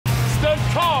Stand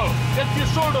tall. Get your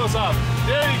shoulders up.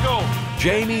 There you go.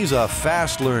 Jamie's a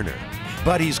fast learner,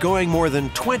 but he's going more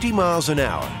than 20 miles an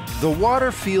hour. The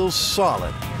water feels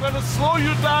solid. I'm going to slow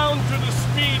you down to the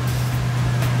speed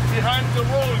behind the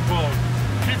rolling boat.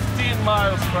 15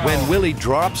 miles per hour. When Willie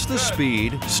drops the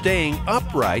speed, staying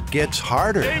upright gets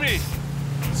harder. Jamie,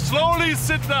 slowly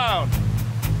sit down.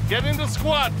 Get in the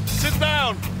squat. Sit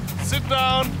down. Sit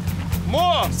down.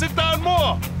 More. Sit down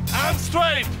more. And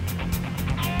straight.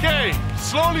 Okay.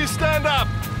 Slowly stand up.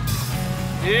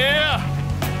 Yeah.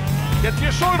 Get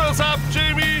your shoulders up,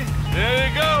 Jamie. There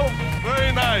you go.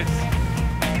 Very nice.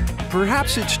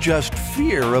 Perhaps it's just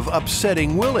fear of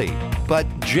upsetting Willie, but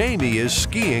Jamie is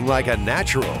skiing like a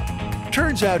natural.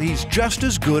 Turns out he's just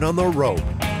as good on the rope.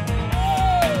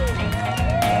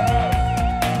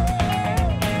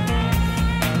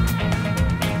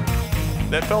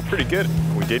 That felt pretty good.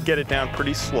 We did get it down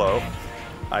pretty slow.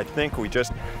 I think we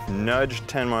just nudged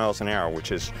 10 miles an hour,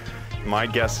 which is, my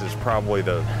guess is probably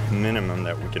the minimum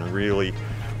that we can really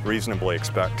reasonably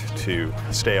expect to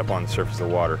stay up on the surface of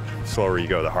the water. The slower you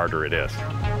go, the harder it is.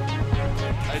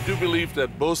 I do believe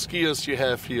that both skiers you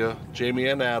have here, Jamie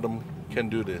and Adam, can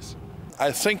do this.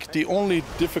 I think the only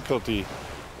difficulty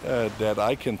that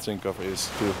I can think of is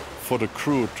for the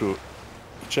crew to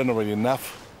generate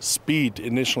enough speed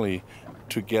initially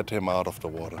to get him out of the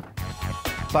water.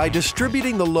 By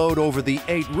distributing the load over the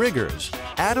 8 riggers,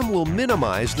 Adam will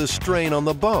minimize the strain on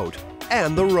the boat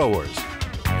and the rowers.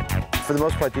 For the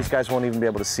most part, these guys won't even be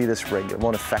able to see this rig. It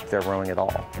won't affect their rowing at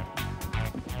all.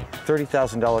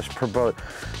 $30,000 per boat.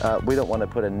 We don't want to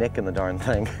put a nick in the darn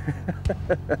thing.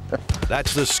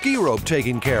 That's the ski rope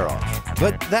taken care of.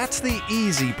 But that's the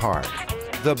easy part.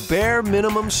 The bare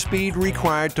minimum speed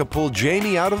required to pull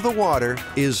Jamie out of the water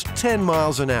is 10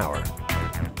 miles an hour.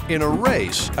 In a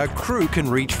race, a crew can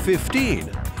reach 15,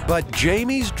 but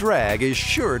Jamie's drag is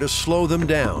sure to slow them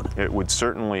down. It would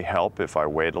certainly help if I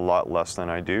weighed a lot less than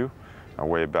I do. I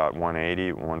weigh about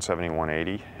 180, 170,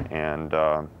 180, and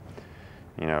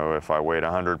you know, if I weighed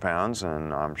 100 pounds,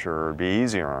 then I'm sure it'd be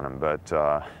easier on him, but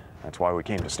that's why we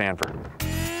came to Stanford.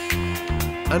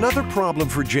 Another problem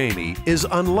for Jamie is,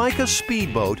 unlike a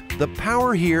speedboat, the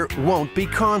power here won't be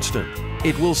constant.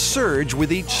 It will surge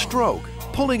with each stroke,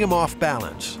 pulling him off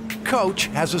balance. Coach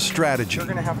has a strategy. You're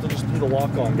gonna have to just be the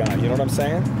walk-on guy, you know what I'm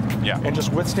saying? Yeah. And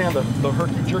just withstand the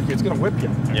herky-jerky. It's gonna whip you.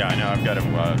 Yeah, I know, I've got to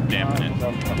dampen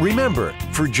it. Remember,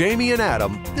 for Jamie and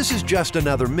Adam, this is just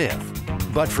another myth.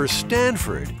 But for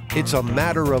Stanford, it's a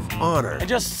matter of honor. And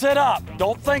just sit up.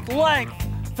 Don't think length.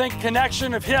 Think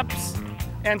connection of hips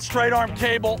and straight arm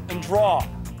cable and draw.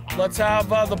 Let's have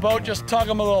the boat just tug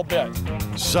him a little bit.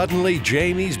 Suddenly,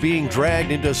 Jamie's being dragged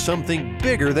into something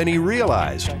bigger than he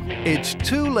realized. It's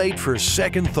too late for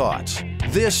second thoughts.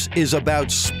 This is about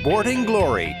sporting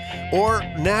glory or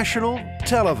national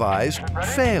televised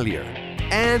failure.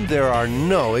 And there are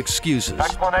no excuses.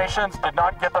 Explanations did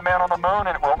not get the man on the moon,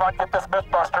 and it will not get this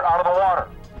MythBuster out of the water.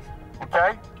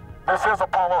 Okay? This is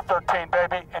Apollo 13,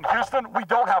 baby. In Houston, we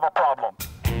don't have a problem.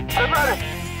 Get ready.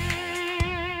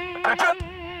 Attention.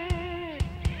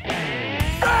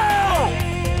 Go!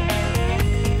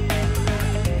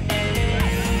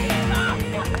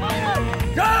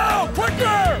 Go!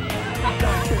 Quicker!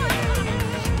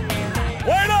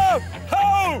 Wait up!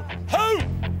 Ho! Ho!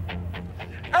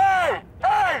 Hey!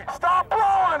 Hey! Stop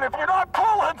blowing! If you're not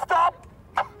pulling, stop!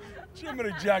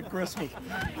 Jiminy Jack Christmas.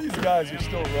 These guys are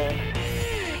still wrong.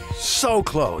 So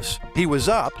close. He was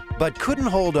up, but couldn't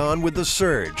hold on with the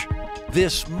surge.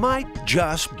 This might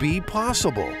just be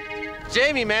possible.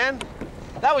 Jamie, man,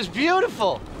 that was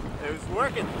beautiful. It was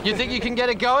working. You think you can get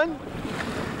it going?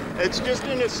 It's just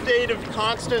in a state of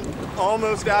constant,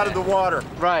 almost out of the water.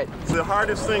 Right. It's the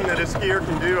hardest thing that a skier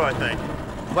can do, I think.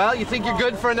 Well, you think you're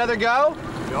good for another go?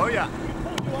 Oh, yeah.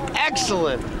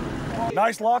 Excellent.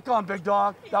 Nice lock on, big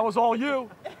dog. That was all you.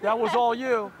 That was all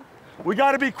you. We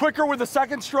got to be quicker with the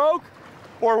second stroke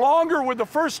or longer with the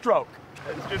first stroke.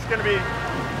 It's just going to be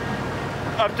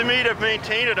up to me to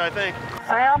maintain it, I think.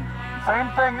 Sam, same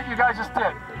thing that you guys just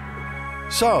did.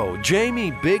 So,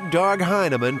 Jamie Big Dog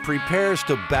Heineman prepares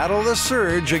to battle the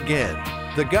surge again.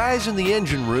 The guys in the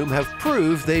engine room have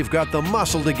proved they've got the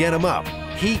muscle to get him up.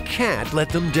 He can't let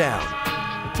them down.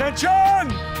 Attention!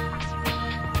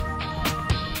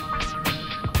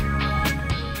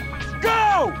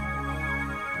 Go!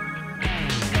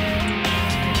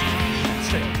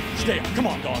 Stay up. Come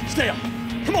on, dog. Stay up.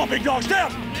 Come on, big dog. Stay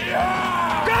up.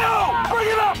 Yeah! Go! Bring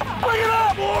it up! Bring it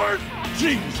up, boys!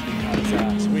 Jeez, we got his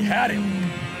ass. We had him.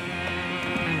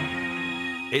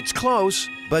 It's close,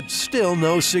 but still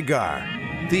no cigar.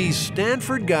 These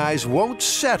Stanford guys won't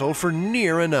settle for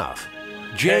near enough.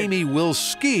 Jamie will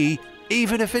ski,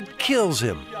 even if it kills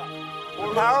him.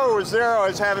 Power was there, I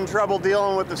was having trouble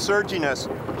dealing with the surginess.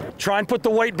 Try and put the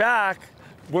weight back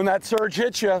when that surge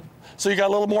hits you, so you got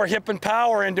a little more hip and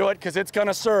power into it, because it's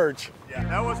gonna surge. Yeah,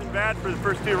 that wasn't bad for the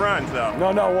first 2 runs, though.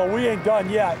 No, well, we ain't done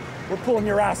yet. We're pulling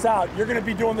your ass out. You're gonna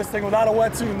be doing this thing without a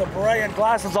wetsuit and the beret and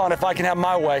glasses on if I can have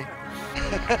my way.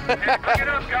 Hey, bring it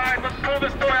up, guys. Let's pull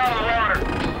this boy out of the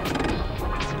water.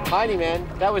 Heine, man,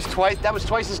 that was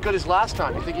twice as good as last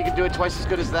time. You think you could do it twice as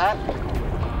good as that?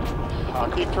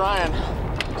 I'll keep trying.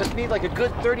 Just need like a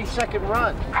good 30-second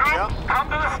run. Come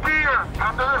to the steer.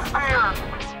 Come to the steer.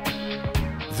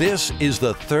 This is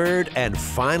the 3rd and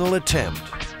final attempt.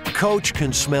 Coach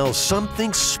can smell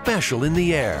something special in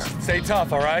the air. Stay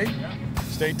tough, all right?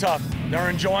 Stay tough. They're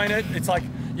enjoying it. It's like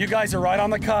you guys are right on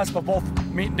the cusp of both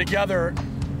meeting together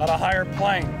at a higher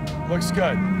plane. Looks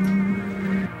good.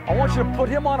 I want you to put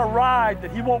him on a ride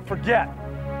that he won't forget.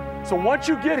 So once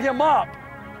you get him up,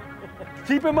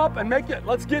 keep him up and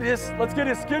let's get his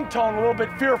skin tone a little bit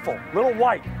fearful, a little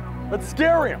white. Let's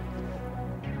scare him.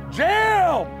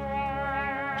 Jam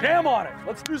on it.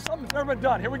 Let's do something that's never been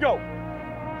done. Here we go.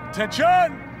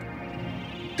 Attention,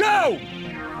 go!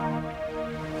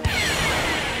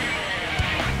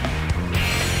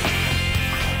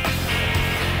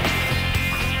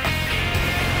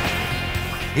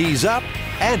 He's up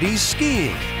and he's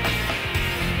skiing.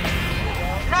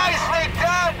 Nicely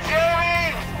done,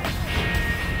 Jamie!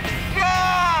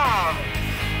 Yeah!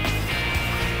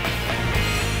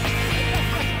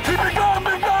 Keep it going,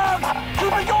 big dogs!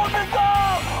 Keep it going, big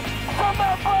dogs! From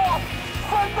that boat!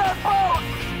 From that boat!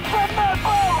 From that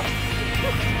boat!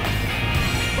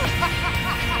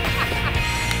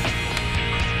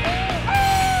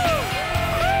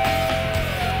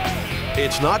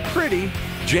 It's not pretty.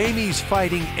 Jamie's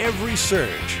fighting every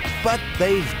surge, but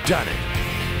they've done it.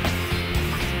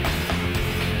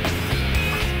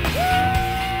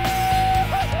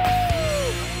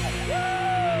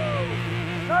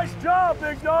 Nice job,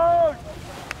 big dog!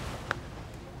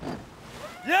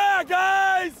 Yeah,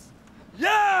 guys!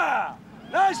 Yeah!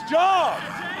 Nice job!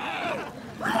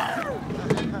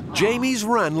 Jamie's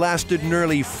run lasted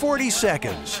nearly 40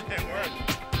 seconds.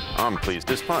 I'm pleased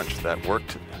as punch. That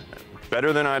worked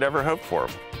better than I'd ever hoped for.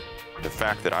 The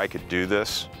fact that I could do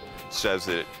this says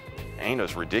that it ain't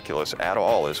as ridiculous at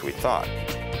all as we thought.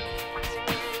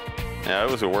 Yeah,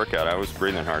 it was a workout. I was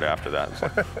breathing hard after that. It was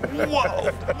like,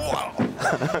 whoa, whoa.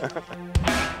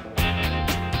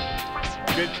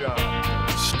 Good job.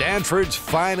 Stanford's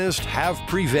finest have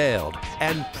prevailed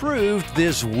and proved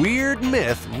this weird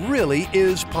myth really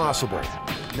is possible.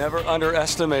 Never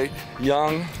underestimate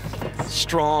young,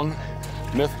 strong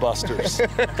MythBusters.